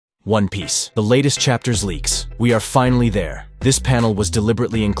One Piece. The latest chapter's leaks. We are finally there. This panel was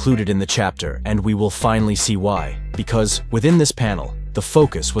deliberately included in the chapter, and we will finally see why. Because, within this panel, the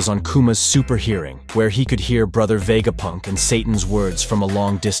focus was on Kuma's super hearing, where he could hear Brother Vegapunk and Satan's words from a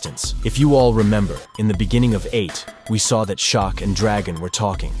long distance. If you all remember, in the beginning of 8, we saw that Shock and Dragon were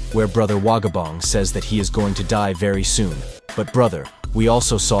talking, where Brother Wagabong says that he is going to die very soon. But brother, we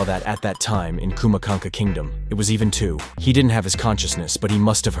also saw that at that time in Kumakanka Kingdom, it was even 2. He didn't have his consciousness, but he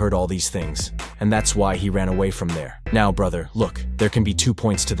must have heard all these things, and that's why he ran away from there. Now brother, look, there can be 2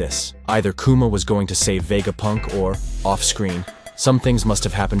 points to this. Either Kuma was going to save Vegapunk or, off-screen, some things must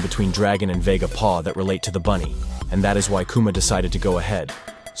have happened between Dragon and Vegapaw that relate to the bunny, and that is why Kuma decided to go ahead.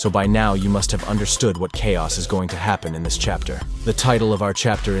 So by now you must have understood what chaos is going to happen in this chapter. The title of our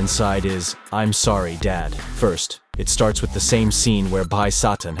chapter inside is, I'm Sorry, Dad. First, it starts with the same scene where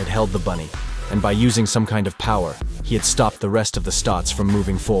Saturn had held the bunny, and by using some kind of power, he had stopped the rest of the Stots from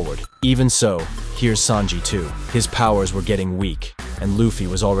moving forward. Even so, here's Sanji too. His powers were getting weak, and Luffy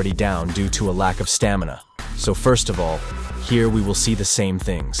was already down due to a lack of stamina. So first of all, here we will see the same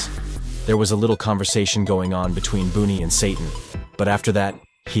things. There was a little conversation going on between Bonney and Satan, but after that,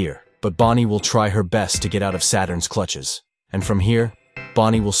 here. But Bonney will try her best to get out of Saturn's clutches. And from here,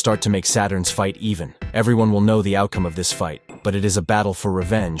 Bonney will start to make Saturn's fight even. Everyone will know the outcome of this fight, but it is a battle for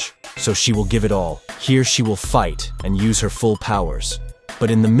revenge, so she will give it all. Here she will fight and use her full powers. But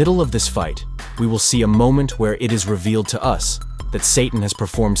in the middle of this fight, we will see a moment where it is revealed to us that Satan has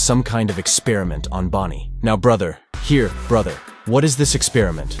performed some kind of experiment on Bonney. Now brother, what is this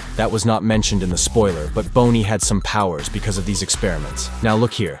experiment? That was not mentioned in the spoiler, but Bonney had some powers because of these experiments. Now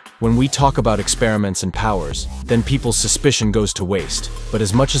look here, when we talk about experiments and powers, then people's suspicion goes to waste. But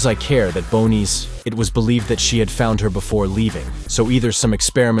as much as I care that it was believed that she had found her before leaving. So either some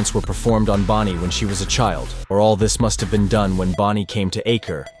experiments were performed on Bonney when she was a child, or all this must have been done when Bonney came to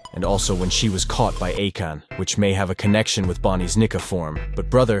Acre, and also when she was caught by Akan, which may have a connection with Bonney's Nika form. But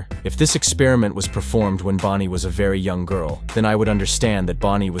brother, if this experiment was performed when Bonney was a very young girl, then I would understand that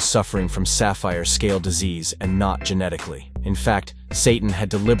Bonney was suffering from sapphire scale disease and not genetically. In fact, Satan had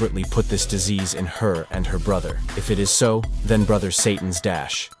deliberately put this disease in her and her brother. If it is so, then brother Satan's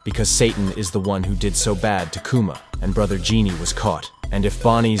dash, because Satan is the one who did so bad to Kuma, and brother Genie was caught. And if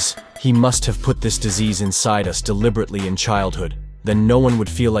he must have put this disease inside us deliberately in childhood, then no one would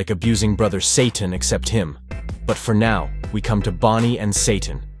feel like abusing brother Satan except him. But for now, we come to Bonney and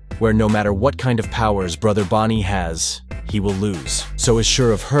Satan, where no matter what kind of powers brother Bonney has, he will lose. So is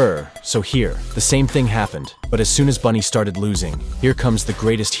sure of her, so here, the same thing happened. But as soon as Bonney started losing, here comes the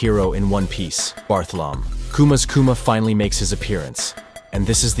greatest hero in One Piece, Bartholomew. Kuma's Kuma finally makes his appearance. And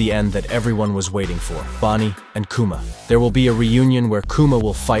this is the end that everyone was waiting for. Bonney and Kuma. There will be a reunion where Kuma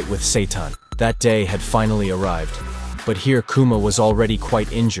will fight with Satan. That day had finally arrived. But here Kuma was already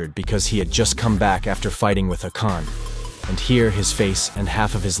quite injured because he had just come back after fighting with Akan. And here his face and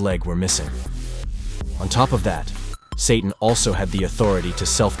half of his leg were missing. On top of that, Satan also had the authority to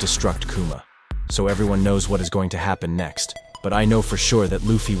self-destruct Kuma. So everyone knows what is going to happen next. But I know for sure that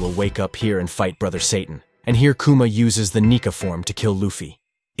Luffy will wake up here and fight brother Satan. And here Kuma uses the Nika form to kill Luffy.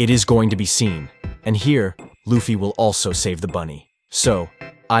 It is going to be seen. And here, Luffy will also save the bunny. So,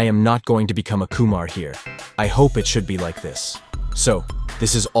 I am not going to become a Kumar here. I hope it should be like this. So,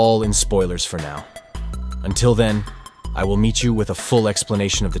 this is all in spoilers for now. Until then, I will meet you with a full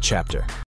explanation of the chapter.